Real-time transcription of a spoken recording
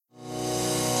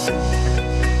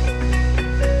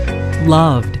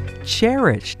Loved,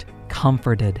 cherished,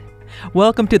 comforted.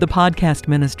 Welcome to the podcast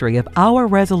ministry of Our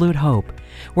Resolute Hope,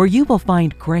 where you will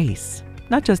find grace,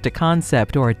 not just a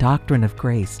concept or a doctrine of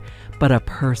grace, but a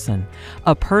person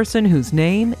whose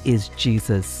name is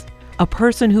Jesus, a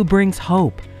person who brings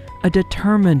hope, a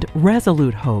determined,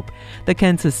 resolute hope that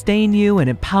can sustain you and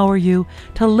empower you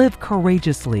to live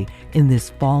courageously in this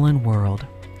fallen world.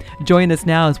 Join us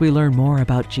now as we learn more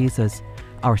about Jesus,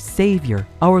 our Savior,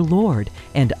 our Lord,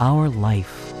 and our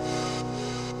life.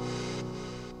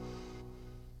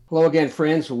 Hello again,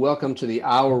 friends. Welcome to the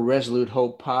Our Resolute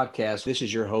Hope podcast. This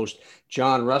is your host,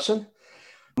 John Russin.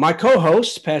 My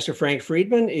co-host, Pastor Frank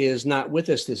Friedman, is not with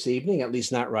us this evening, at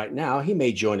least not right now. He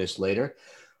may join us later.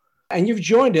 And you've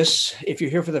joined us, if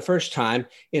you're here for the first time,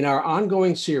 in our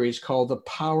ongoing series called The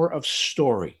Power of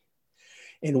Story,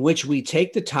 in which we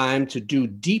take the time to do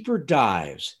deeper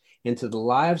dives into the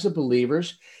lives of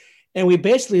believers. And we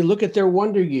basically look at their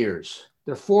wonder years,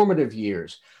 their formative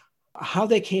years, how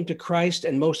they came to Christ,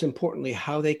 and most importantly,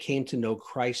 how they came to know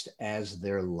Christ as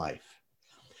their life.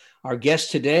 Our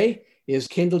guest today is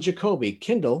Kendall Jacoby.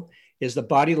 Kendall is the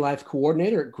Body Life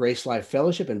Coordinator at Grace Life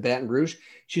Fellowship in Baton Rouge.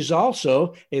 She's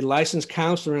also a licensed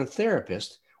counselor and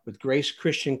therapist with Grace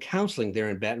Christian Counseling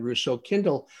there in Baton Rouge. So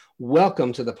Kendall,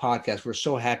 welcome to the podcast. We're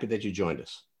so happy that you joined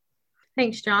us.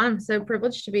 Thanks, John. I'm so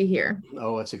privileged to be here.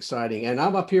 Oh, it's exciting. And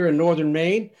I'm up here in northern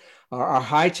Maine. Our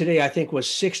high today, I think, was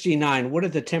 69. What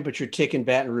did the temperature tick in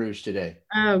Baton Rouge today?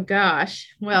 Oh, gosh.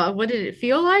 Well, what did it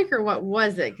feel like, or what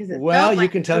was it? Because you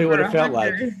can tell me what it felt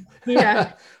like.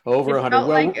 Yeah. Over 100. Felt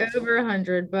like over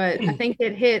 100, but I think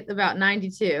it hit about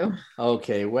 92.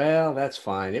 Okay, well, that's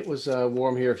fine. It was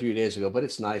warm here a few days ago, but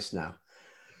it's nice now.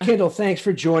 Kendall, thanks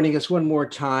for joining us one more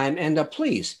time. And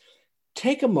please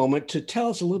take a moment to tell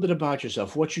us a little bit about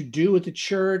yourself, what you do at the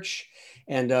church,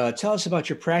 and tell us about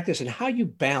your practice and how you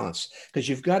balance, because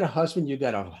you've got a husband, you've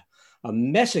got a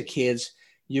mess of kids,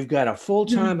 you've got a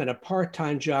full-time and a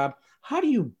part-time job. How do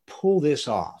you pull this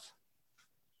off?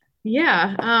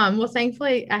 Yeah. Well,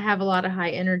 thankfully, I have a lot of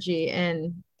high energy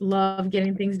and love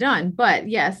getting things done. But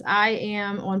yes, I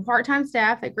am on part-time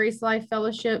staff at Grace Life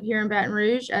Fellowship here in Baton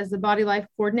Rouge as the Body Life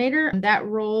Coordinator. That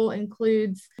role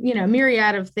includes,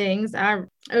 myriad of things. I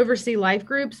oversee life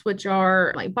groups, which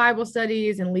are like Bible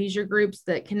studies and leisure groups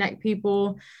that connect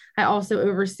people. I also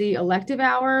oversee elective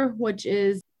hour, which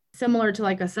is similar to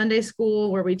like a Sunday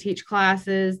school where we teach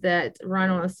classes that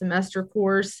run on a semester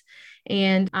course.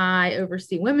 And I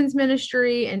oversee women's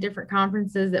ministry and different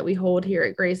conferences that we hold here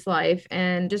at Grace Life,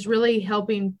 and just really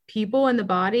helping people in the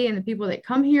body and the people that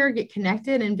come here get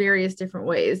connected in various different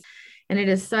ways. And it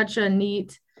is such a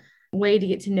neat way to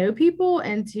get to know people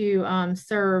and to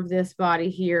serve this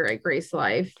body here at Grace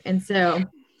Life. And so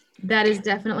that is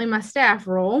definitely my staff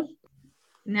role.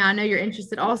 Now, I know you're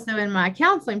interested also in my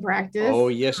counseling practice. Oh,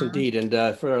 yes, indeed. And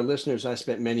for our listeners, I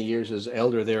spent many years as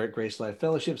elder there at Grace Life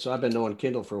Fellowship. So I've been knowing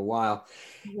Kendall for a while.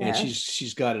 Yes. And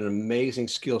she's got an amazing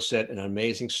skill set, an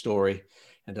amazing story.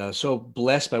 And so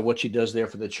blessed by what she does there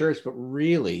for the church, but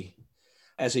really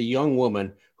as a young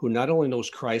woman who not only knows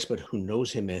Christ, but who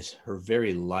knows him as her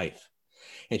very life.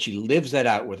 And she lives that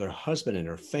out with her husband and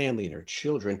her family and her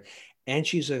children. And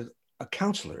she's a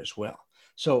counselor as well.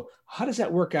 So how does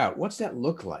that work out? What's that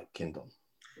look like, Kendall?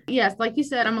 Yes, like you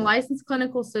said, I'm a licensed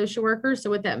clinical social worker.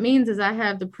 So what that means is I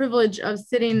have the privilege of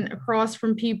sitting across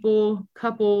from people,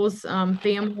 couples,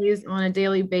 families on a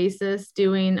daily basis,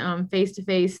 doing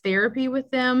face-to-face therapy with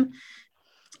them.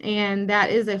 And that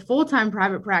is a full-time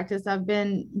private practice. I've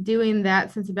been doing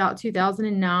that since about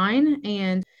 2009.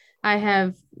 And I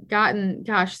have gotten,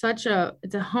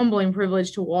 it's a humbling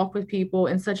privilege to walk with people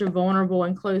in such a vulnerable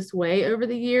and close way over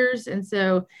the years. And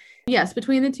so, yes,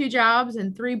 between the two jobs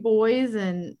and 3 boys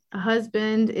and a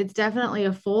husband, it's definitely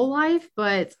a full life,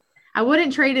 but I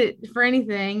wouldn't trade it for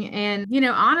anything. And,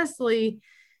 honestly,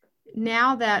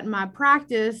 now that my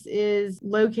practice is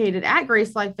located at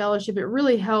Grace Life Fellowship, it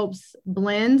really helps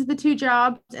blend the 2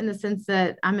 jobs in the sense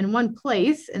that I'm in one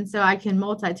place. And so I can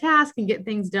multitask and get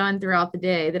things done throughout the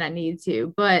day that I need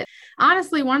to. But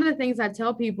honestly, one of the things I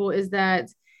tell people is that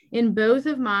in both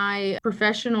of my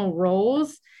professional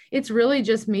roles, it's really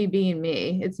just me being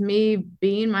me. It's me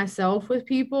being myself with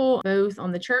people, both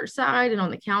on the church side and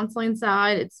on the counseling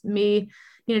side. It's me,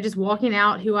 just walking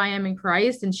out who I am in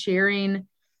Christ and sharing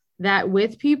that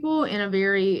with people in a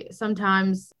very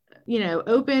sometimes,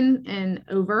 open and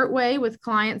overt way with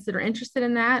clients that are interested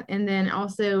in that. And then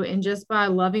also in just by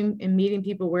loving and meeting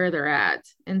people where they're at.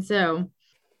 And so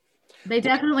they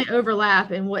definitely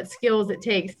overlap in what skills it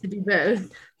takes to do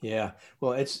both. Yeah.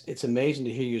 Well, it's amazing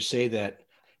to hear you say that.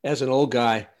 As an old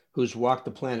guy who's walked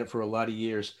the planet for a lot of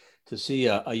years, to see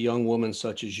a young woman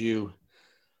such as you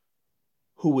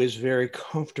who is very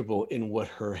comfortable in what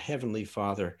her Heavenly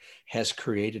Father has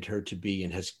created her to be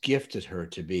and has gifted her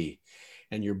to be.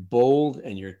 And you're bold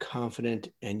and you're confident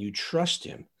and you trust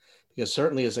Him. Because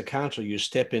certainly as a counselor, you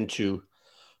step into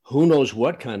who knows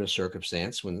what kind of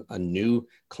circumstance when a new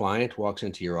client walks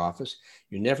into your office.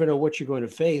 You never know what you're going to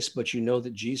face, but you know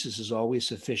that Jesus is always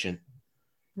sufficient.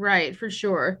 Right, for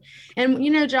sure.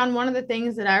 And, John, one of the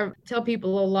things that I tell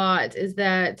people a lot is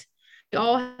that we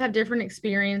all have different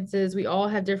experiences. We all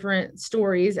have different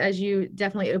stories, as you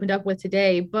definitely opened up with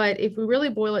today. But if we really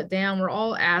boil it down, we're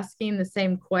all asking the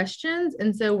same questions.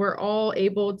 And so we're all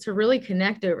able to really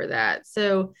connect over that.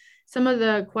 So some of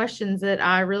the questions that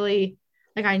I really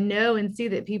I know and see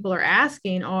that people are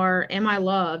asking are, am I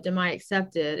loved? Am I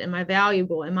accepted? Am I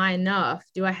valuable? Am I enough?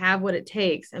 Do I have what it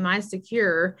takes? Am I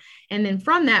secure? And then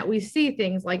from that, we see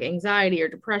things like anxiety or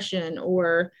depression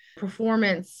or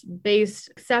performance-based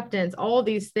acceptance, all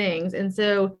these things. And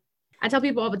so I tell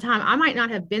people all the time, I might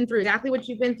not have been through exactly what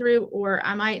you've been through, or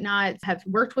I might not have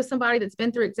worked with somebody that's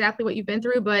been through exactly what you've been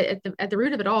through, but at the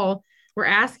root of it all, we're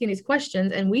asking these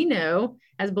questions. And we know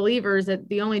as believers that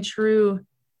the only true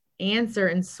answer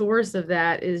and source of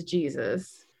that is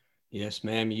Jesus. Yes,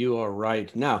 ma'am, you are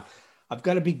right. Now, I've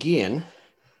got to begin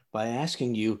by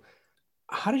asking you,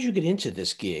 how did you get into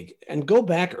this gig? And go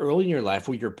back early in your life.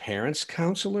 Were your parents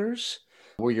counselors?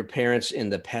 Were your parents in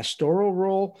the pastoral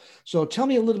role? So tell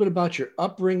me a little bit about your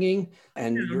upbringing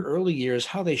and your early years,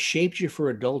 how they shaped you for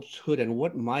adulthood, and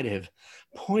what might have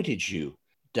pointed you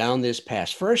down this path,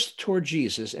 first toward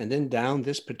Jesus and then down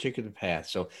this particular path.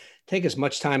 So take as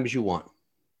much time as you want.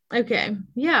 Okay.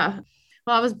 Yeah.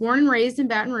 Well, I was born and raised in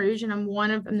Baton Rouge, and I'm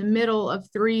in the middle of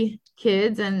three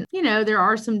kids. And, there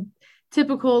are some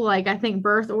typical, I think,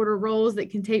 birth order roles that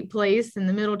can take place. And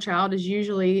the middle child is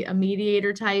usually a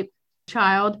mediator type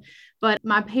child. But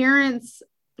my parents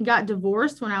got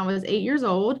divorced when I was 8 years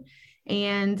old,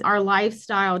 and our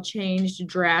lifestyle changed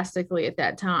drastically at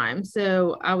that time.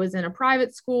 So I was in a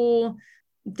private school,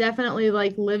 definitely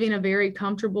living a very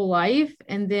comfortable life.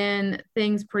 And then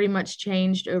things pretty much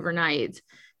changed overnight.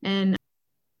 And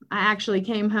I actually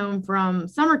came home from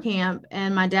summer camp,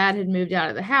 and my dad had moved out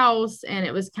of the house, and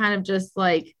it was kind of just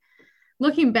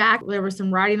looking back, there was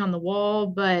some writing on the wall,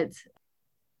 but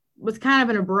was kind of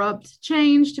an abrupt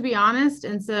change, to be honest.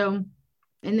 And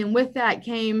then with that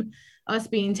came us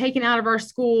being taken out of our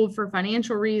school for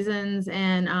financial reasons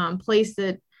and placed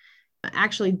at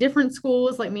actually different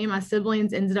schools. Me and my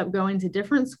siblings ended up going to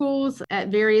different schools at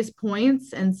various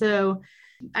points. And so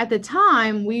at the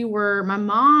time my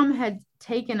mom had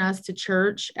taken us to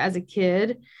church as a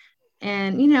kid.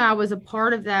 And, I was a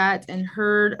part of that and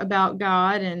heard about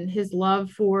God and His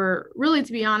love for, really,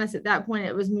 to be honest, at that point,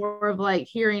 it was more of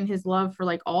hearing His love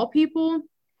for all people.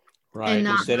 Right. And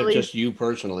not Instead really, of just you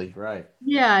personally. Right.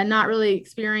 Yeah. Not really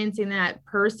experiencing that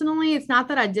personally. It's not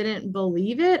that I didn't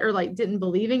believe it or didn't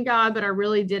believe in God, but I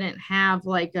really didn't have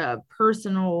a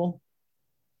personal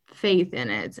faith in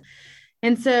it.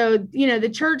 And so, the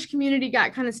church community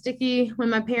got kind of sticky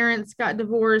when my parents got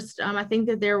divorced. I think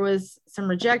that there was some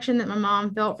rejection that my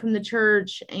mom felt from the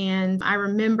church. And I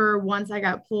remember once I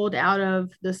got pulled out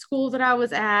of the school that I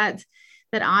was at,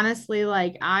 that honestly,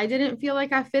 I didn't feel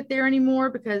like I fit there anymore,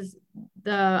 because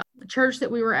the church that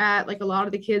we were at, a lot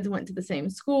of the kids went to the same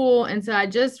school. And so I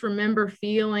just remember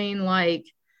feeling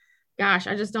gosh,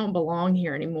 I just don't belong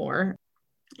here anymore.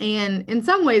 And in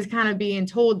some ways kind of being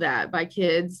told that by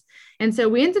kids. And so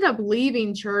we ended up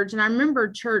leaving church, and I remember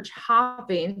church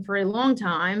hopping for a long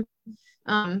time,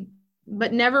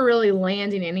 but never really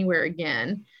landing anywhere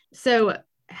again. So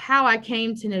how I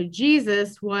came to know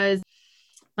Jesus was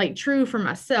true for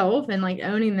myself, and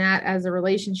owning that as a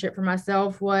relationship for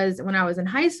myself was when I was in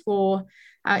high school.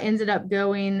 I ended up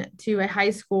going to a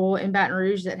high school in Baton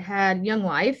Rouge that had Young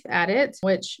Life at it,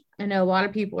 which I know a lot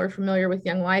of people are familiar with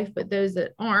Young Life, but those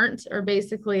that aren't are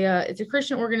basically it's a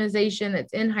Christian organization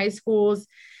that's in high schools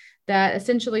that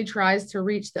essentially tries to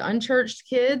reach the unchurched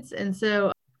kids. And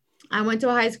so I went to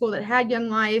a high school that had Young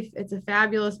Life. It's a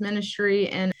fabulous ministry.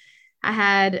 And I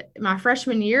had my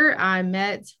freshman year, I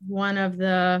met one of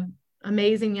the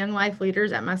amazing Young Life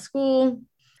leaders at my school.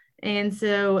 And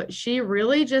so she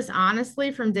really just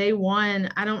honestly from day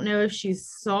one, I don't know if she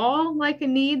saw a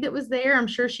need that was there. I'm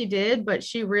sure she did, but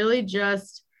she really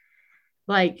just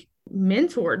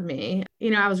mentored me.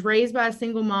 I was raised by a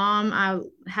single mom. I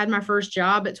had my first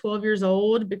job at 12 years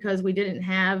old because we didn't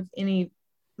have any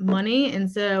money. And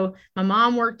so my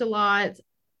mom worked a lot.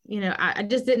 I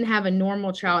just didn't have a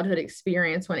normal childhood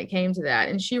experience when it came to that.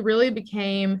 And she really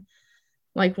became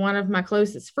like one of my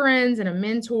closest friends and a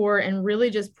mentor, and really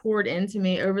just poured into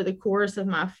me over the course of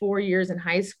my 4 years in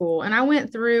high school. And I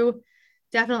went through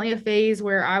definitely a phase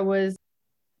where I was,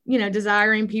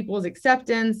 desiring people's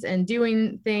acceptance and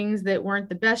doing things that weren't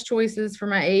the best choices for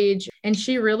my age. And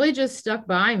she really just stuck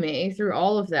by me through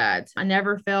all of that. I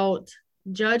never felt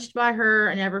judged by her.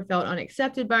 I never felt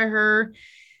unaccepted by her.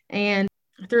 And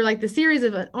through like the series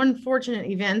of unfortunate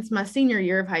events, my senior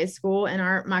year of high school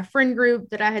and my friend group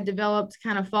that I had developed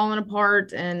kind of fallen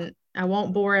apart, and I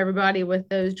won't bore everybody with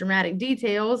those dramatic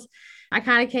details. I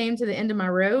kind of came to the end of my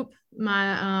rope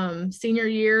my senior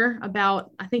year,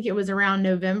 about, I think it was around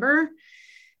November.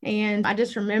 And I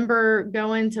just remember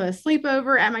going to a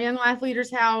sleepover at my Young Life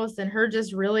Leader's house, and her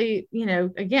just really,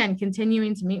 again,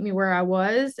 continuing to meet me where I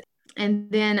was. And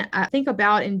then I think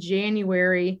about in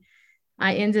January,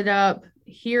 I ended up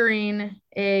hearing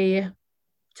a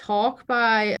talk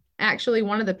by actually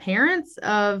one of the parents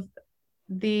of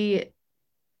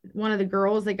one of the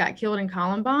girls that got killed in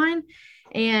Columbine.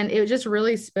 And it just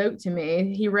really spoke to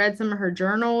me. He read some of her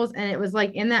journals, and it was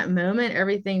like in that moment,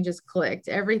 everything just clicked.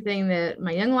 Everything that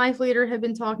my Young Life Leader had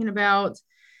been talking about,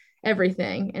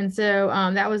 everything. And so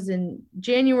that was in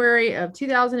January of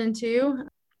 2002.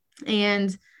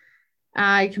 And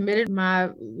I committed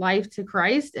my life to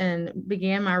Christ and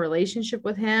began my relationship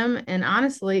with him. And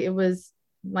honestly, it was,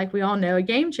 like we all know, a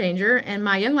game changer. And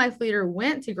my Young Life Leader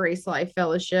went to Grace Life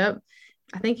Fellowship.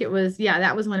 I think it was,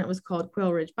 that was when it was called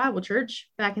Quail Ridge Bible Church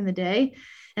back in the day.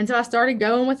 And so I started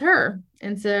going with her.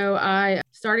 And so I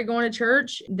started going to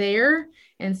church there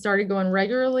and started going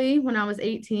regularly when I was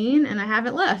 18, and I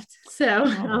haven't left. So,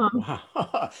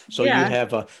 wow. So you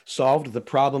have solved the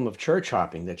problem of church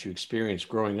hopping that you experienced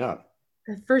growing up.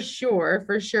 For sure.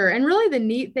 And really the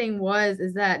neat thing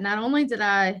is that not only did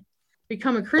I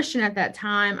become a Christian at that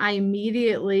time, I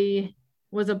immediately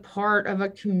was a part of a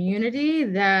community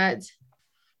that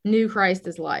knew Christ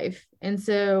as life. And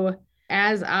so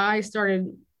as I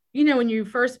started, when you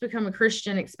first become a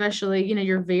Christian, especially,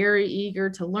 you're very eager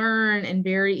to learn and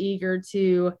very eager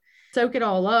to soak it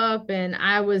all up. And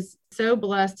I was so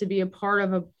blessed to be a part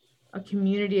of a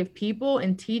community of people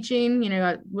and teaching.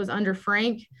 I was under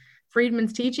Frank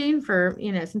Friedman's teaching for,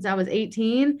 since I was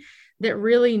 18, that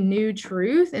really knew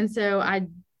truth. And so I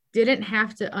didn't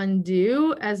have to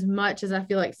undo as much as I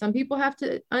feel like some people have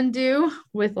to undo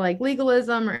with like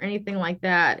legalism or anything like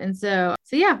that. And so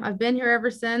yeah, I've been here ever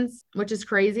since, which is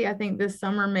crazy. I think this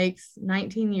summer makes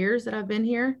 19 years that I've been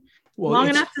here. Well, long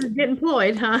enough to get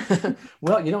employed, huh?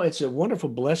 Well, it's a wonderful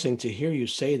blessing to hear you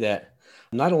say that,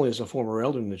 not only as a former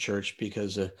elder in the church,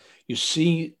 because you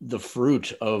see the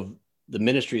fruit of the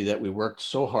ministry that we worked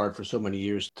so hard for so many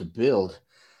years to build,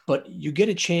 but you get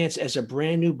a chance as a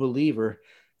brand new believer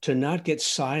to not get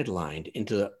sidelined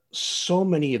into so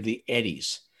many of the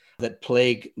eddies that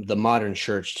plague the modern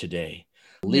church today.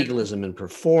 Legalism and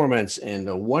performance, and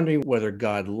wondering whether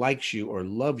God likes you or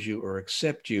loves you or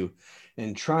accepts you,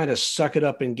 and trying to suck it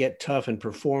up and get tough and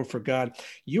perform for God.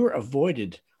 You were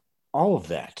avoided all of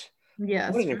that.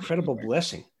 Yes. What an incredible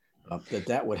blessing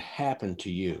that would happen to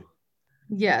you.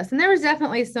 Yes. And there was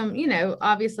definitely some,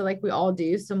 obviously, like we all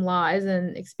do, some lies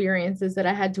and experiences that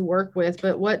I had to work with.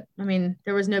 But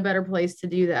there was no better place to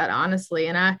do that, honestly.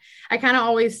 And I kind of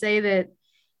always say that,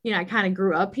 I kind of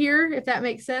grew up here, if that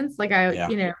makes sense. Like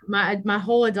my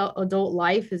whole adult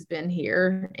life has been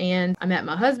here, and I met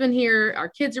my husband here. Our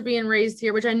kids are being raised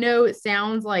here, which I know it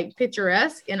sounds like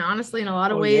picturesque, and honestly, in a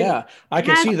lot of ways. Yeah. I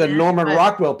can see the Norman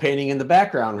Rockwell painting in the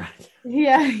background, right?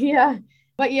 Yeah.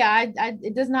 But yeah,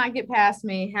 it does not get past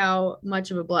me how much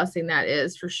of a blessing that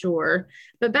is, for sure.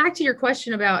 But back to your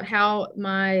question about how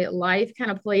my life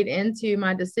kind of played into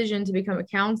my decision to become a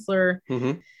counselor.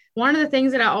 Mm-hmm. One of the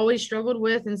things that I always struggled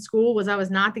with in school was I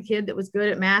was not the kid that was good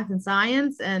at math and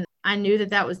science. And I knew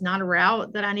that was not a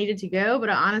route that I needed to go, but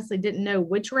I honestly didn't know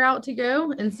which route to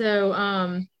go. And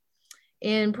so,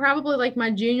 in probably like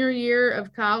my junior year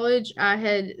of college, I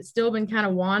had still been kind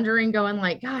of wandering, going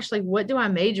like, gosh, like, what do I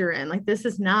major in? Like, this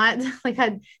is not like,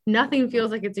 nothing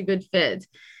feels like it's a good fit.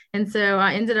 And so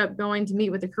I ended up going to meet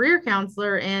with a career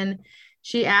counselor, and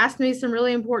she asked me some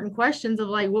really important questions of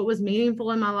like, what was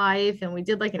meaningful in my life. And we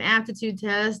did like an aptitude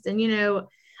test. And,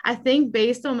 I think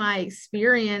based on my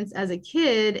experience as a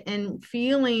kid and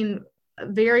feeling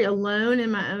very alone in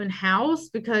my own house,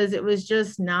 because it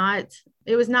was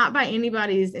not by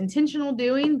anybody's intentional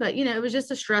doing, but it was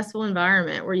just a stressful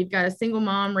environment where you've got a single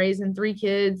mom raising 3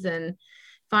 kids, and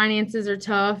finances are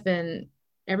tough, and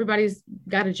everybody's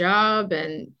got a job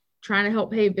and trying to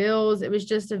help pay bills. It was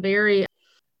just a very,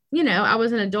 I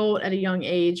was an adult at a young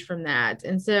age from that.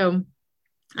 And so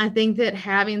I think that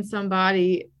having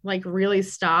somebody like really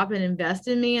stop and invest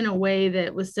in me in a way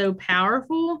that was so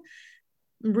powerful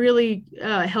really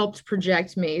helped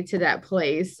project me to that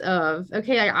place of,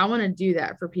 okay, I want to do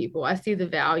that for people. I see the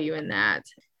value in that.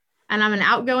 And I'm an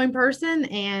outgoing person,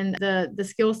 and the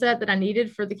skill set that I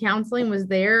needed for the counseling was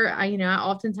there. I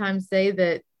oftentimes say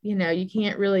that, you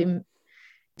can't really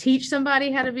teach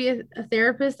somebody how to be a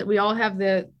therapist, that we all have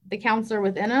the counselor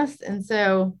within us. And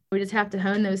so we just have to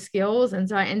hone those skills. And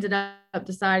so I ended up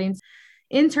deciding to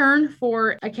intern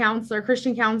for a counselor,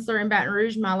 Christian counselor in Baton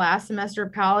Rouge, my last semester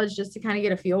of college, just to kind of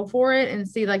get a feel for it and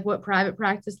see like what private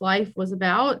practice life was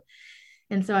about.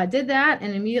 And so I did that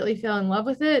and immediately fell in love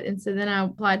with it. And so then I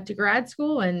applied to grad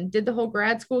school and did the whole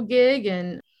grad school gig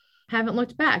and haven't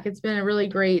looked back. It's been a really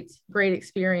great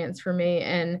experience for me.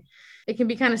 And it can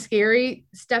be kind of scary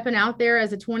stepping out there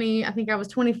as I think I was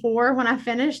 24 when I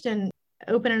finished, and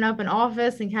opening up an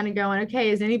office and kind of going, okay,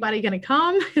 is anybody going to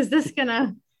come? Is this going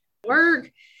to work?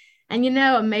 And,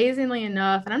 amazingly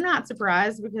enough, and I'm not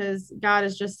surprised because God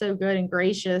is just so good and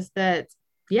gracious that,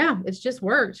 yeah, it's just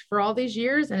worked for all these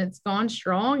years and it's gone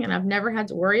strong, and I've never had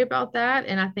to worry about that.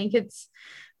 And I think it's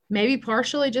maybe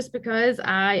partially just because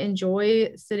I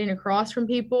enjoy sitting across from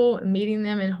people, meeting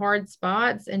them in hard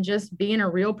spots, and just being a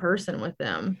real person with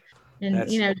them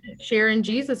and, sharing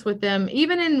Jesus with them,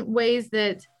 even in ways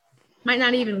that might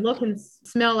not even look and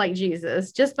smell like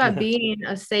Jesus, just by being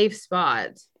a safe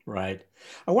spot. Right.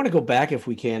 I want to go back, if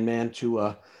we can, man, to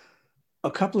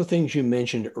a couple of things you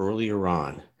mentioned earlier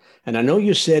on. And I know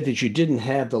you said that you didn't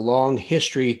have the long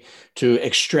history to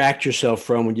extract yourself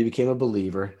from when you became a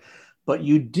believer, but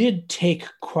you did take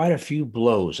quite a few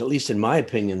blows. At least in my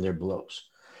opinion, they're blows.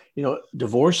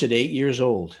 Divorce at 8 years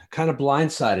old kind of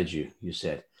blindsided you, you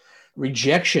said.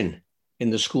 Rejection in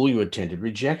the school you attended,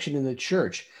 rejection in the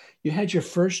church. You had your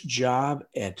first job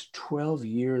at 12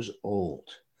 years old.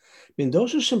 I mean,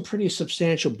 those are some pretty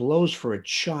substantial blows for a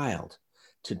child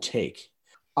to take.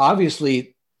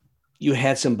 Obviously, you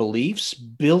had some beliefs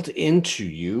built into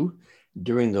you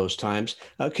during those times.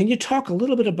 Can you talk a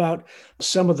little bit about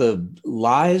some of the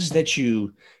lies that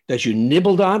you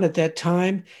nibbled on at that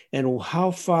time, and how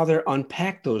Father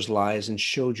unpacked those lies and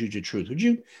showed you the truth?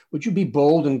 Would you be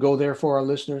bold and go there for our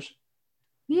listeners?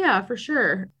 Yeah, for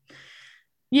sure.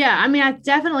 Yeah, I mean, I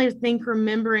definitely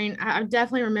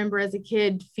remember as a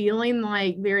kid feeling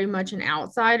like very much an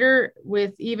outsider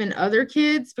with even other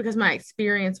kids because my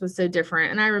experience was so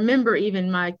different. And I remember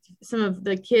even some of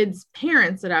the kids'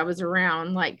 parents that I was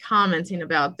around, like commenting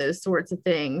about those sorts of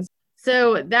things.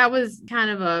 So that was kind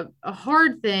of a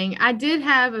hard thing. I did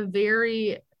have a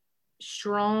very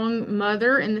strong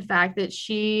mother in the fact that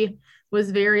she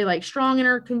was very like strong in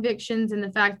her convictions, and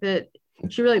the fact that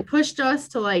she really pushed us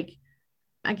to, like,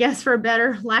 I guess for a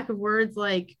better lack of words,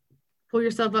 like pull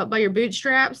yourself up by your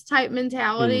bootstraps type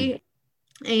mentality.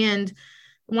 And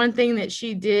one thing that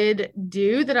she did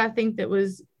do that I think that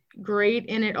was great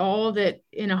in it all, that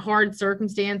in a hard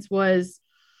circumstance, was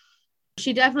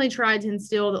she definitely tried to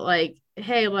instill that, like,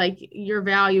 hey, like, you're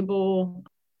valuable.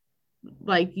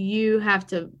 Like, you have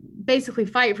to basically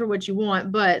fight for what you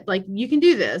want, but like, you can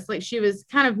do this. Like, she was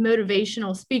kind of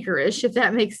motivational speaker-ish, if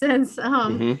that makes sense.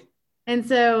 And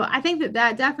so I think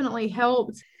that definitely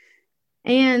helped.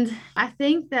 And I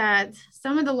think that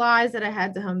some of the lies that I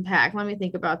had to unpack, let me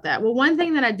think about that. Well, one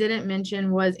thing that I didn't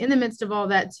mention was, in the midst of all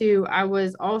that too, I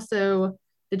was also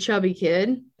the chubby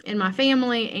kid in my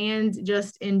family and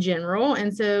just in general.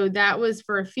 And so that was,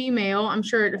 for a female,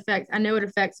 I know it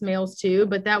affects males too,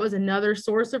 but that was another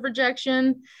source of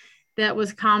rejection that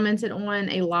was commented on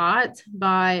a lot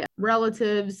by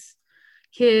relatives,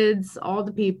 kids, all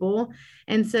the people.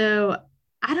 And so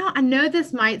I know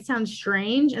this might sound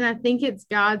strange, and I think it's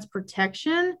God's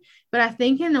protection, but I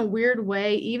think in a weird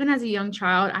way, even as a young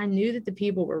child, I knew that the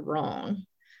people were wrong.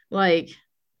 Like,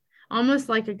 almost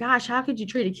like, gosh, how could you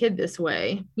treat a kid this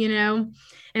way?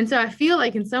 And so I feel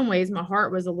like in some ways my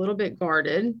heart was a little bit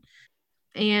guarded.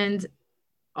 And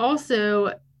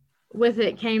also with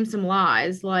it came some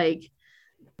lies, like,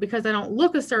 because I don't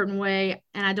look a certain way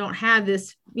and I don't have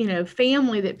this,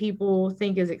 family that people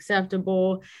think is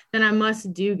acceptable, then I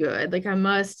must do good. Like, I'm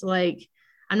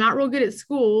not real good at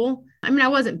school. I mean, I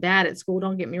wasn't bad at school,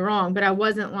 don't get me wrong, but I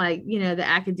wasn't like, the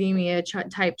academia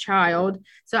type child.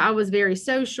 So I was very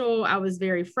social. I was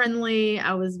very friendly.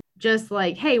 I was just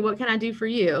like, hey, what can I do for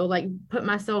you? Like, put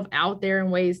myself out there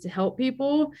in ways to help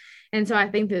people. And so I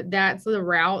think that that's the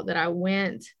route that I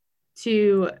went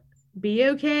to be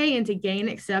okay and to gain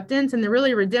acceptance. And the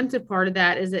really redemptive part of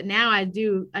that is that now I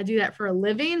do that for a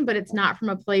living, but it's not from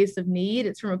a place of need.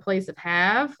 It's from a place of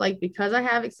have, like, because I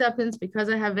have acceptance, because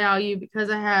I have value, because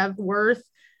I have worth,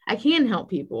 I can help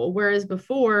people. Whereas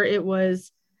before it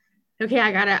was, okay,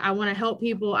 I want to help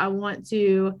people. I want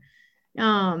to,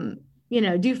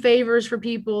 do favors for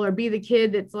people or be the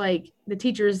kid that's like the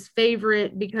teacher's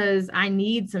favorite because I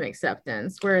need some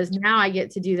acceptance. Whereas now I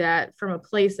get to do that from a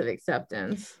place of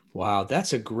acceptance. Wow,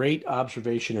 that's a great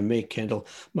observation to make, Kendall.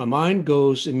 My mind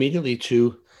goes immediately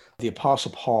to the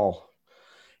Apostle Paul.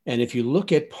 And if you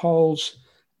look at Paul's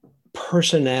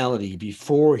personality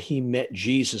before he met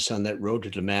Jesus on that road to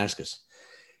Damascus,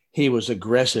 he was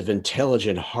aggressive,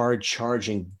 intelligent, hard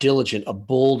charging, diligent, a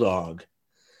bulldog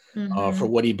for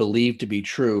what he believed to be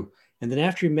true. And then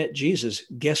after he met Jesus,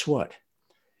 guess what?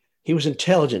 He was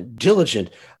intelligent, diligent,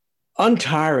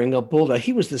 untiring, a bulldog.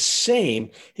 He was the same,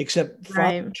 except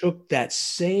Father took that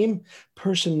same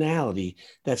personality,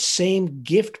 that same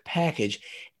gift package,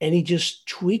 and he just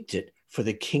tweaked it for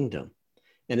the kingdom.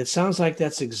 And it sounds like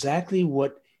that's exactly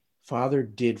what Father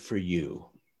did for you.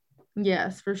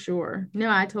 Yes, for sure. No,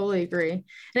 I totally agree. And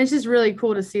it's just really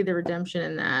cool to see the redemption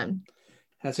in that.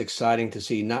 That's exciting to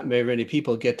see. Not very many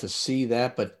people get to see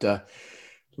that, but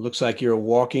looks like you're a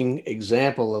walking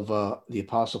example of the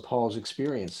Apostle Paul's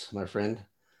experience, my friend.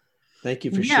 Thank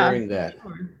you for sharing that.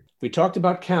 Sure. We talked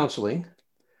about counseling.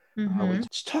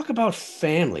 Let's talk about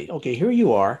family. Okay, here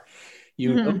you are.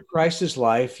 You know Christ's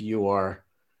life.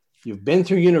 You've been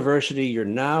through university. You're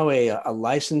now a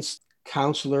licensed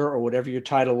counselor or whatever your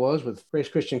title was with Grace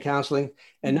Christian Counseling.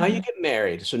 And now you get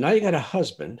married. So now you got a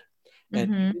husband.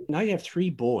 And now you have 3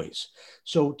 boys.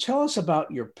 So tell us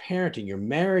about your parenting, your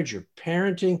marriage, your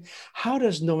parenting. How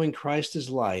does knowing Christ's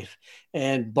life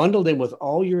and bundled in with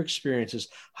all your experiences,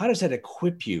 how does that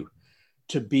equip you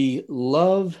to be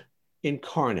love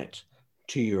incarnate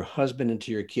to your husband and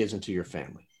to your kids and to your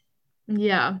family?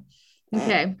 Yeah.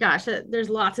 Okay. Gosh, there's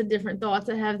lots of different thoughts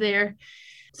I have there.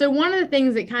 So one of the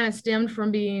things that kind of stemmed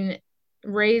from being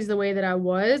raised the way that I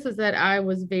was that I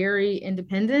was very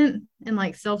independent and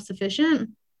like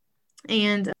self-sufficient,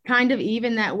 and kind of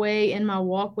even that way in my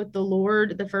walk with the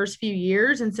Lord the first few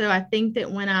years. And so I think that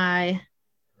I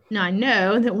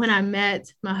know that when I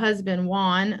met my husband,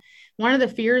 Juan, one of the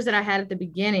fears that I had at the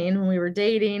beginning when we were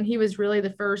dating, he was really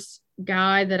the first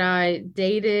guy that I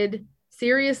dated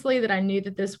seriously, that I knew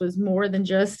that this was more than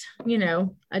just,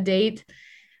 a date.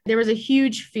 There was a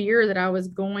huge fear that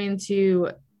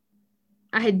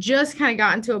I had just kind of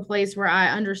gotten to a place where I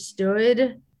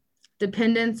understood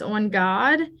dependence on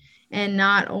God and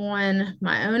not on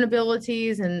my own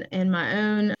abilities and my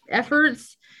own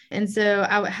efforts. And so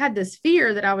I had this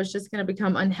fear that I was just going to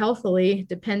become unhealthily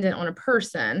dependent on a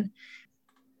person,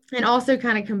 and also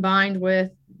kind of combined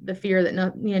with the fear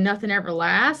that nothing ever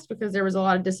lasts, because there was a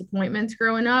lot of disappointments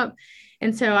growing up.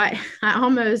 And so I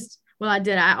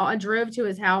drove to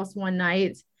his house one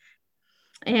night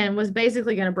and was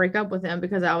basically going to break up with him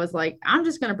because I was like, I'm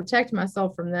just going to protect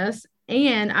myself from this.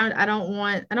 And I don't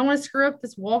want to screw up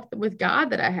this walk with God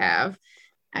that I have,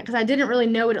 because I didn't really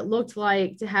know what it looked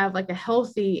like to have like a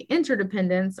healthy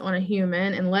interdependence on a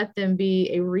human and let them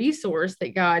be a resource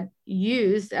that God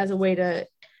used as a way to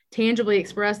tangibly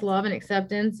express love and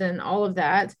acceptance and all of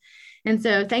that. And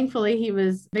so thankfully he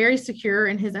was very secure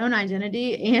in his own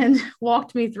identity and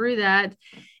walked me through that.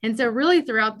 And so really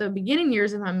throughout the beginning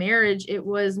years of my marriage, it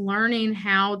was learning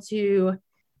how to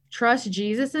trust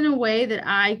Jesus in a way that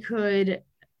I could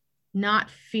not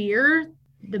fear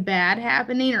the bad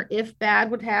happening, or if bad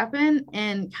would happen,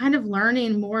 and kind of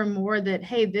learning more and more that,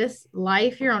 hey, this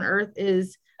life here on earth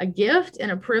is a gift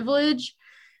and a privilege,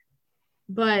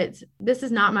 but this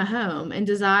is not my home, and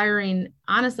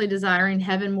honestly desiring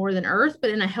heaven more than earth, but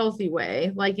in a healthy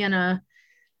way, like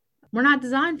we're not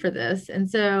designed for this. And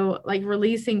so like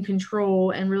releasing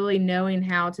control and really knowing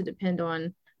how to depend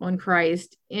on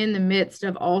Christ in the midst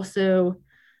of also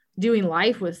doing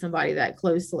life with somebody that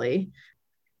closely.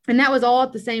 And that was all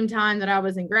at the same time that I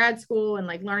was in grad school and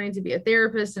like learning to be a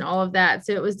therapist and all of that.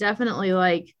 So it was definitely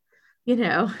like,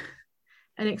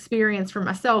 an experience for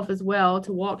myself as well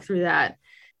to walk through that.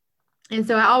 And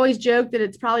so I always joke that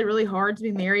it's probably really hard to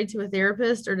be married to a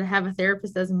therapist or to have a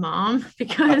therapist as a mom,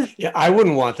 because I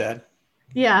wouldn't want that.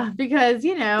 Yeah, because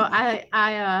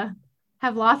I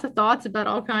have lots of thoughts about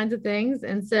all kinds of things,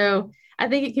 and so I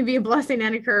think it can be a blessing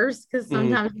and a curse, because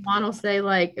sometimes Juan will say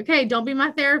like, "Okay, don't be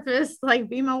my therapist, like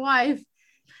be my wife."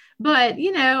 But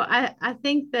I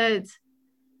think that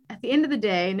at the end of the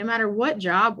day, no matter what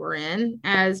job we're in,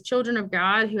 as children of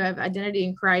God who have identity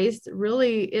in Christ,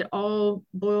 really it all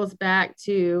boils back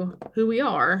to who we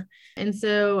are. And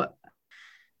so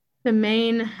the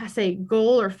main,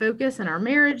 goal or focus in our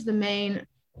marriage, the main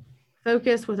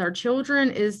focus with our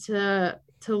children is to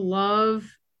love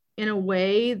in a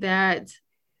way that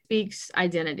speaks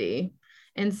identity.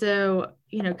 And so,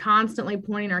 constantly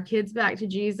pointing our kids back to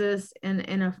Jesus and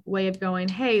in a way of going,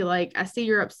 hey, like, I see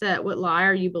you're upset. What lie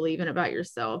are you believing about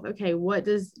yourself? Okay, what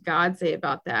does God say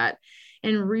about that?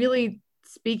 And really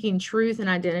speaking truth and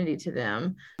identity to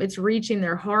them. It's reaching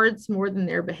their hearts more than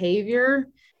their behavior,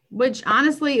 which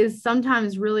honestly is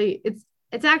sometimes really,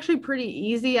 it's actually pretty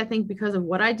easy, I think, because of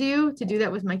what I do to do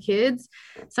that with my kids.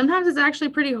 Sometimes it's actually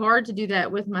pretty hard to do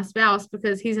that with my spouse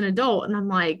because he's an adult and I'm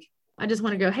like, I just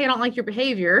want to go, hey, I don't like your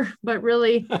behavior, but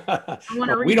really, I want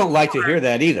to Well, we don't like to hear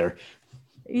that either.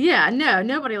 Yeah, no,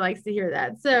 nobody likes to hear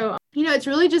that. So, it's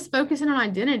really just focusing on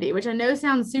identity, which I know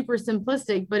sounds super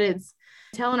simplistic, but it's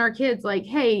telling our kids, like,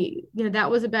 hey,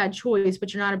 that was a bad choice,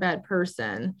 but you're not a bad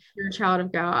person. You're a child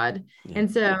of God. Yeah.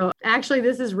 And so, actually,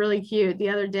 this is really cute. The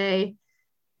other day,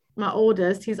 my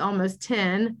oldest, he's almost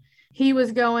 10. He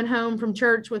was going home from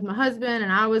church with my husband,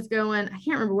 and I was going, I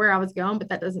can't remember where I was going, but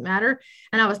that doesn't matter.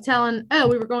 And I was telling,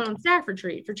 we were going on staff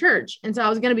retreat for church. And so I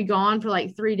was going to be gone for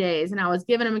like 3 days, and I was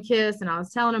giving him a kiss and I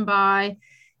was telling him bye.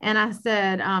 And I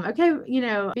said, okay,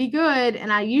 be good.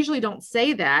 And I usually don't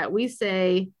say that. We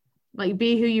say, like,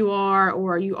 be who you are,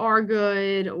 or you are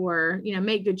good, or,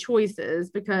 make good choices,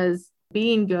 because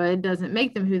being good doesn't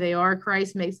make them who they are.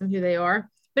 Christ makes them who they are.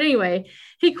 But anyway,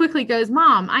 he quickly goes,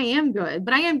 Mom, I am good,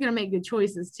 but I am going to make good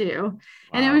choices too. Wow.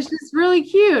 And it was just really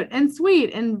cute and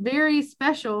sweet and very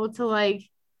special to like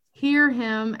hear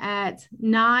him at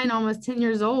 9, almost 10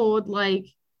 years old. Like,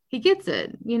 he gets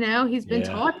it, he's been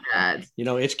taught that.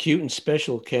 It's cute and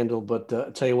special, Kendall, but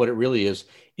I'll tell you what it really is.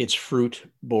 It's fruit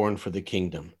born for the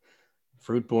kingdom.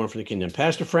 Fruit born for the kingdom.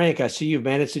 Pastor Frank, I see you've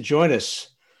managed to join us.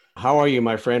 How are you,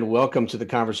 my friend? Welcome to the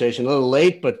conversation. A little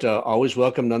late, but always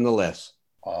welcome nonetheless.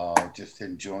 Just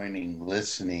enjoying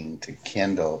listening to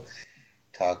Kendall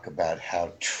talk about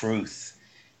how truth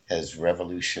has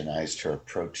revolutionized her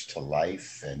approach to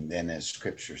life. And then, as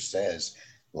scripture says,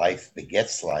 life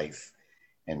begets life.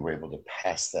 And we're able to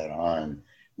pass that on,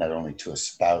 not only to a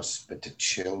spouse, but to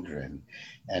children.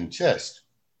 And just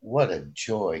what a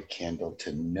joy, Kendall,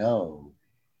 to know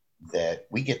that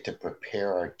we get to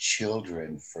prepare our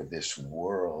children for this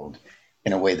world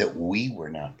in a way that we were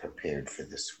not prepared for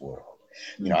this world.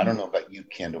 I don't know about you,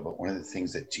 Kendall, but one of the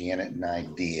things that Janet and I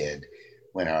did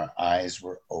when our eyes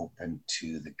were open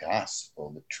to the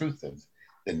gospel, the truth of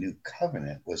the new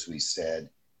covenant, was we said,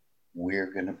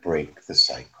 we're going to break the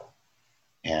cycle.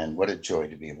 And what a joy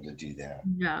to be able to do that.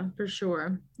 Yeah, for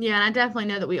sure. Yeah. And I definitely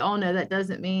know that we all know that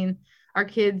doesn't mean our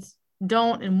kids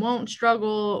don't and won't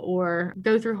struggle or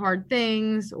go through hard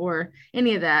things or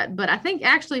any of that. But I think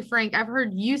actually, Frank, I've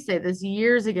heard you say this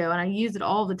years ago, and I use it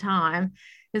all the time,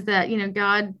 is that,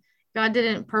 God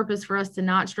didn't purpose for us to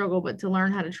not struggle, but to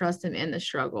learn how to trust him in the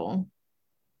struggle.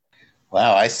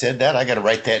 Wow, I said that. I got to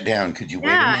write that down. Could you wait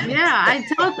a minute? Yeah.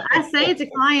 I say it to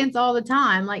clients all the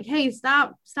time, like, hey,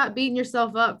 stop beating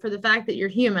yourself up for the fact that you're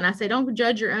human. I say, don't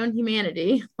judge your own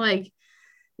humanity. Like,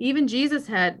 even Jesus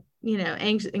had,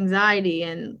 anxiety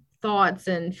and thoughts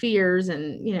and fears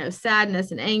and,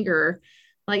 sadness and anger.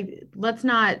 Like, let's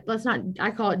not,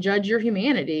 I call it judge your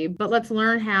humanity, but let's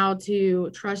learn how to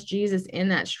trust Jesus in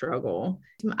that struggle.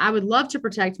 I would love to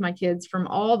protect my kids from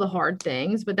all the hard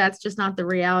things, but that's just not the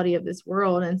reality of this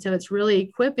world. And so it's really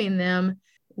equipping them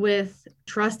with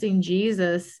trusting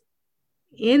Jesus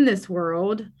in this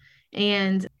world.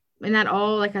 And that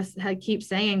all, like I keep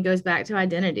saying, goes back to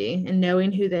identity and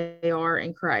knowing who they are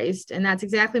in Christ. And that's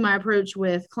exactly my approach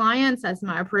with clients. That's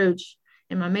my approach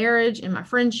in my marriage, in my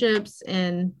friendships,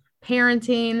 in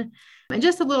parenting. And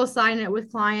just a little side note with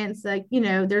clients, like,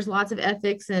 there's lots of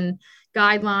ethics and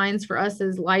guidelines for us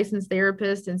as licensed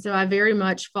therapists. And so I very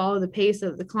much follow the pace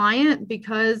of the client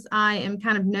because I am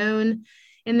kind of known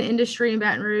in the industry in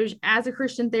Baton Rouge as a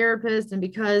Christian therapist. And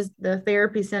because the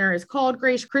therapy center is called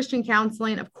Grace Christian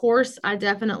Counseling, of course, I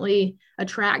definitely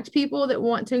attract people that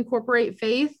want to incorporate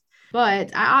faith.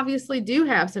 But I obviously do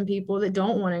have some people that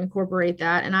don't want to incorporate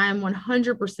that. And I am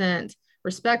 100%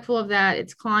 respectful of that.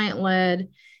 It's client-led.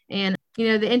 And,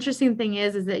 the interesting thing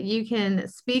is that you can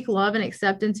speak love and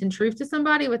acceptance and truth to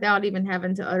somebody without even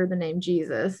having to utter the name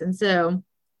Jesus. And so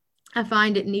I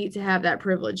find it neat to have that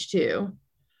privilege too.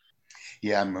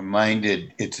 Yeah, I'm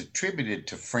reminded it's attributed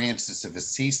to Francis of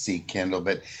Assisi, Kendall,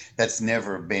 but that's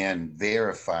never been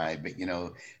verified. But,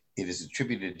 it is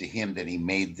attributed to him that he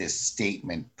made this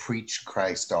statement, preach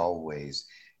Christ always,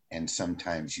 and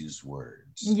sometimes use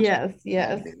words. Yes.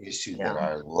 And the issue that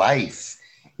our life,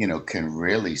 can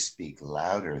really speak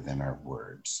louder than our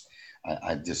words.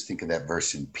 I just think of that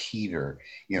verse in Peter,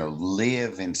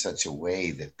 live in such a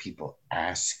way that people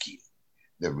ask you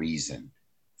the reason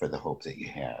for the hope that you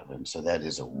have. And so that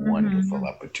is a wonderful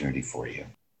opportunity for you.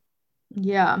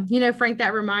 Yeah. Frank,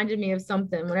 that reminded me of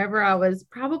something whenever I was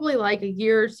probably like a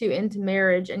year or two into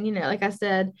marriage. And, like I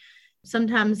said,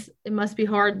 sometimes it must be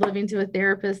hard living to a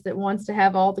therapist that wants to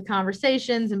have all the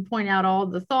conversations and point out all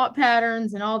the thought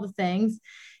patterns and all the things.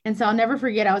 And so I'll never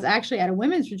forget, I was actually at a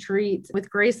women's retreat with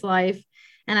Grace Life.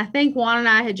 And I think Juan and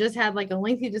I had just had like a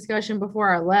lengthy discussion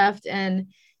before I left, and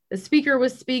the speaker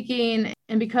was speaking.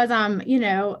 And because I'm,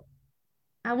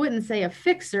 I wouldn't say a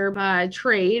fixer by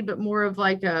trade, but more of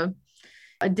like a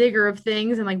digger of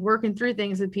things and like working through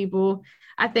things with people.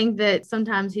 I think that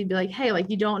sometimes he'd be like, hey, like,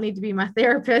 you don't need to be my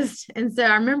therapist. And so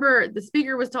I remember the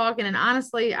speaker was talking, and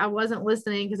honestly, I wasn't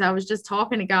listening because I was just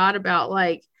talking to God about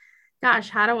like, gosh,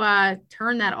 how do I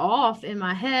turn that off in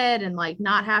my head and like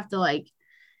not have to like,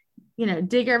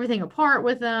 dig everything apart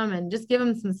with them and just give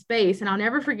them some space. And I'll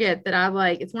never forget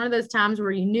that it's one of those times where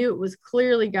you knew it was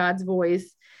clearly God's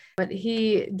voice, but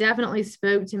he definitely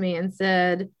spoke to me and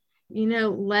said,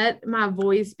 let my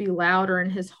voice be louder in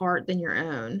his heart than your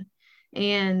own.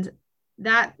 And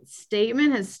that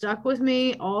statement has stuck with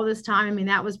me all this time. I mean,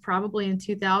 that was probably in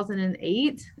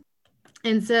 2008.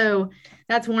 And so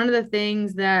that's one of the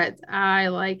things that I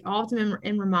like often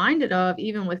am reminded of,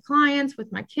 even with clients,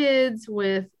 with my kids,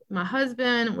 with my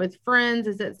husband, with friends,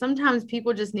 is that sometimes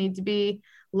people just need to be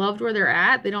loved where they're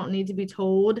at. They don't need to be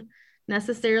told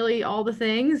necessarily all the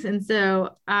things. And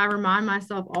so I remind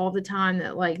myself all the time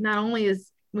that like, not only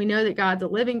is we know that God's a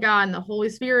living God and the Holy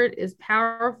Spirit is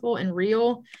powerful and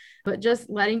real, but just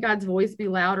letting God's voice be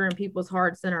louder in people's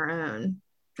hearts than our own.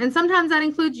 And sometimes that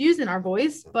includes using our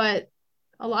voice, but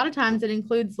a lot of times it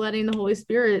includes letting the Holy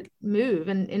Spirit move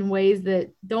in ways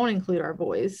that don't include our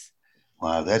voice.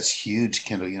 Wow, that's huge,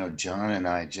 Kendall. John and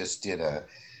I just did a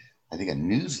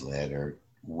newsletter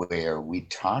where we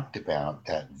talked about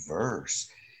that verse,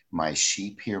 my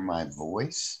sheep hear my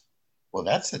voice. Well,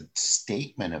 that's a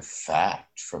statement of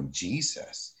fact from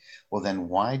Jesus. Well, then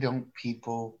why don't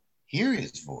people hear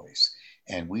his voice?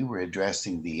 And we were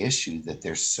addressing the issue that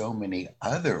there's so many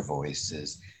other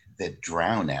voices that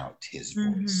drown out his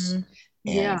voice. Mm-hmm.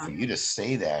 And Yeah. for you to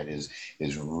say that is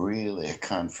really a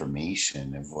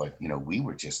confirmation of what, we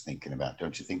were just thinking about.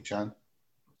 Don't you think, John?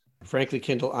 Frankly,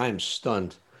 Kendall, I am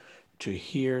stunned to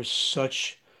hear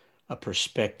such a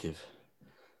perspective,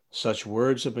 such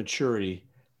words of maturity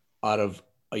out of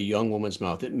a young woman's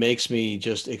mouth. It makes me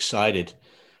just excited,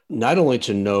 not only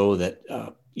to know that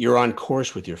you're on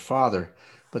course with your father,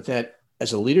 but that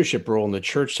as a leadership role in the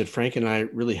church that Frank and I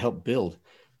really helped build,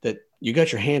 that you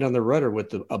got your hand on the rudder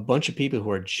with a bunch of people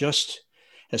who are just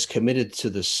as committed to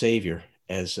the Savior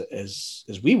as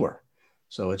we were.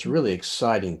 So it's really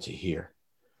exciting to hear.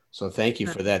 So thank you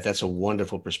for that. That's a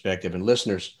wonderful perspective. And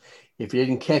listeners, if you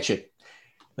didn't catch it,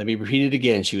 let me repeat it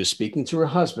again. She was speaking to her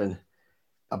husband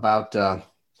about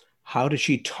how did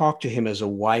she talk to him as a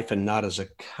wife and not as a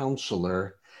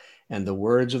counselor. And the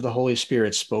words of the Holy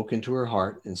Spirit spoke into her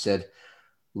heart and said,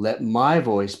 let my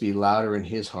voice be louder in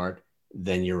his heart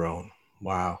than your own.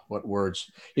 Wow, what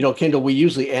words. Kendall, we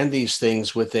usually end these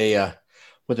things with a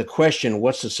question,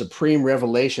 what's the supreme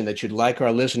revelation that you'd like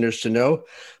our listeners to know?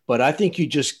 But I think you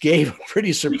just gave a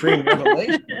pretty supreme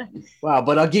revelation. Wow,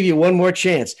 but I'll give you one more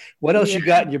chance. What else you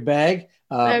got in your bag?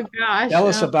 Oh gosh. Tell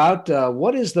us about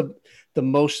what is the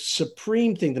most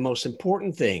supreme thing, the most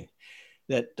important thing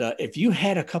that if you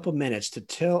had a couple minutes to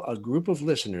tell a group of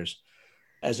listeners,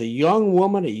 as a young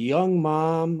woman, a young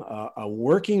mom, a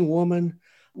working woman,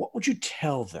 what would you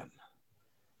tell them?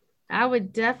 I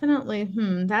would definitely,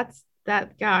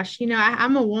 gosh,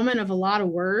 I'm a woman of a lot of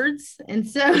words. And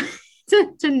so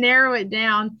to narrow it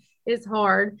down is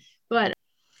hard, but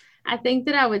I think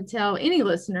that I would tell any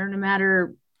listener, no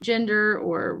matter gender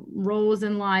or roles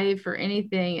in life or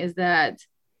anything, is that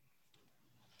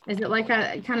like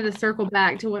I kind of to circle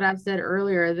back to what I've said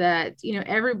earlier, that,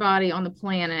 everybody on the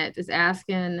planet is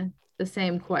asking the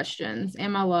same questions.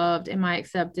 Am I loved? Am I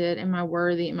accepted? Am I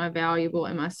worthy? Am I valuable?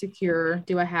 Am I secure?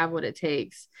 Do I have what it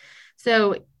takes?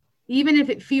 So even if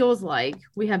it feels like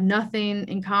we have nothing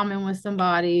in common with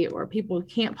somebody, or people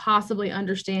can't possibly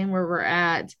understand where we're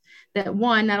at, that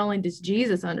one, not only does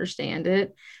Jesus understand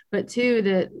it, but two,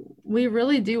 that we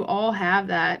really do all have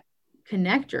that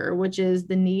connector, which is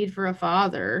the need for a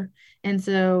father. And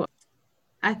so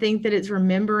I think that it's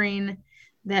remembering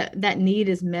that need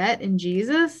is met in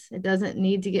Jesus. It doesn't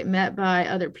need to get met by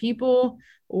other people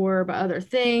or by other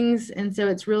things. And so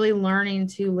it's really learning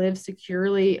to live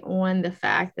securely on the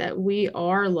fact that we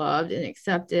are loved and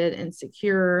accepted and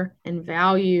secure and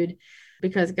valued,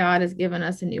 because God has given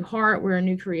us a new heart. We're a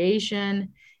new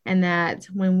creation. And that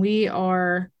when we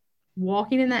are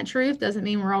walking in that truth doesn't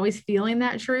mean we're always feeling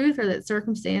that truth or that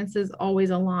circumstances always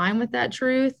align with that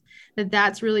truth,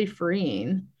 that's really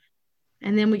freeing.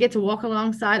 And then we get to walk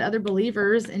alongside other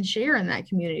believers and share in that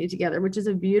community together, which is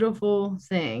a beautiful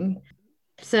thing.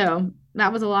 So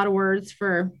that was a lot of words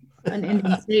for an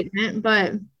ending statement,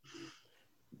 but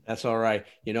that's all right.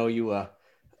 You know, you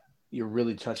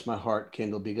really touched my heart,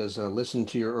 Kendall, because listening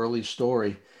to your early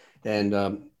story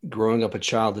and growing up a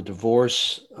child of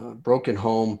divorce, broken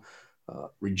home,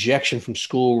 rejection from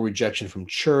school, rejection from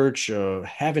church,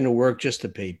 having to work just to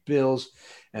pay bills,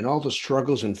 and all the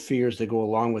struggles and fears that go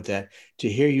along with that, to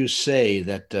hear you say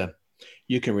that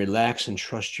you can relax and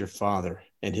trust your Father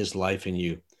and his life in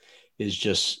you is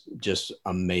just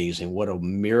amazing. What a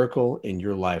miracle in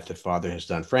your life the Father has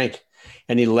done. Frank,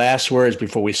 any last words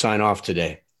before we sign off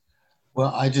today?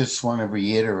 Well, I just want to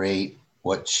reiterate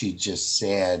what she just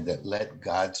said, that let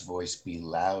God's voice be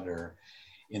louder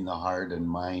in the heart and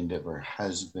mind of her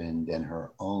husband and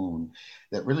her own.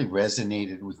 That really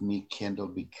resonated with me, Kendall,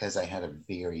 because I had a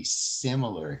very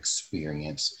similar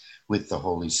experience with the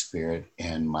Holy Spirit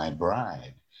and my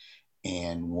bride.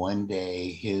 And one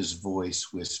day his voice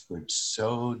whispered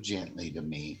so gently to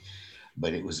me,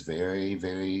 but it was very,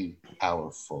 very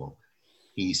powerful.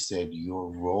 He said, your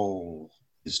role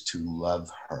is to love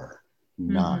her,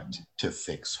 not to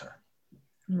fix her.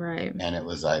 Right. And it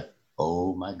was like,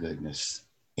 oh my goodness.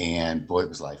 And boy, it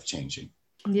was life-changing.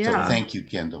 Yeah. So thank you,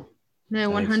 Kendall. No,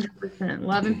 100%.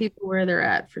 Loving people where they're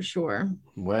at, for sure.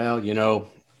 Well, you know,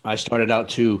 I started out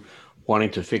too wanting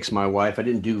to fix my wife. I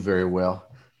didn't do very well.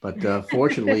 But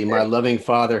fortunately, my loving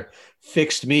Father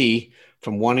fixed me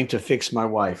from wanting to fix my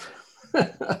wife.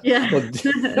 Yeah.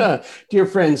 Well, dear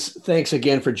friends, thanks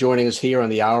again for joining us here on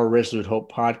the Our Resolute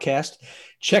Hope podcast.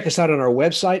 Check us out on our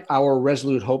website,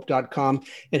 ourresolutehope.com.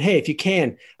 And hey, if you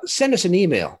can, send us an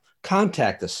email,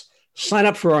 contact us, sign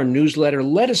up for our newsletter.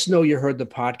 Let us know you heard the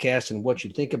podcast and what you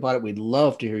think about it. We'd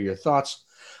love to hear your thoughts.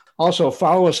 Also,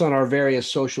 follow us on our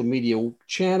various social media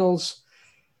channels.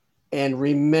 And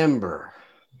remember,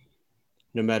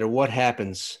 no matter what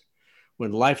happens,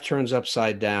 when life turns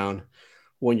upside down,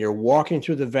 when you're walking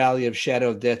through the valley of shadow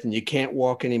of death and you can't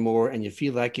walk anymore and you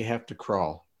feel like you have to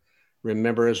crawl,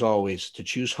 remember as always to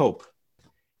choose hope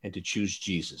and to choose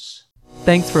Jesus.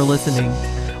 Thanks for listening.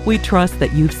 We trust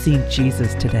that you've seen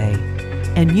Jesus today,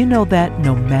 and you know that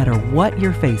no matter what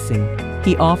you're facing,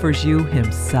 he offers you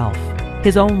himself,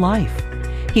 his own life.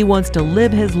 He wants to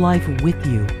live his life with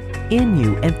you, in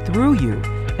you, and through you,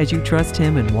 as you trust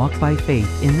him and walk by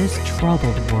faith in this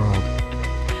troubled world.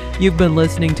 You've been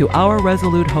listening to Our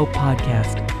Resolute Hope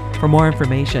podcast. For more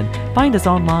information, find us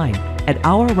online at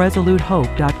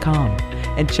ourresolutehope.com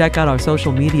and check out our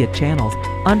social media channels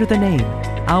under the name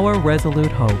Our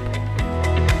Resolute Hope.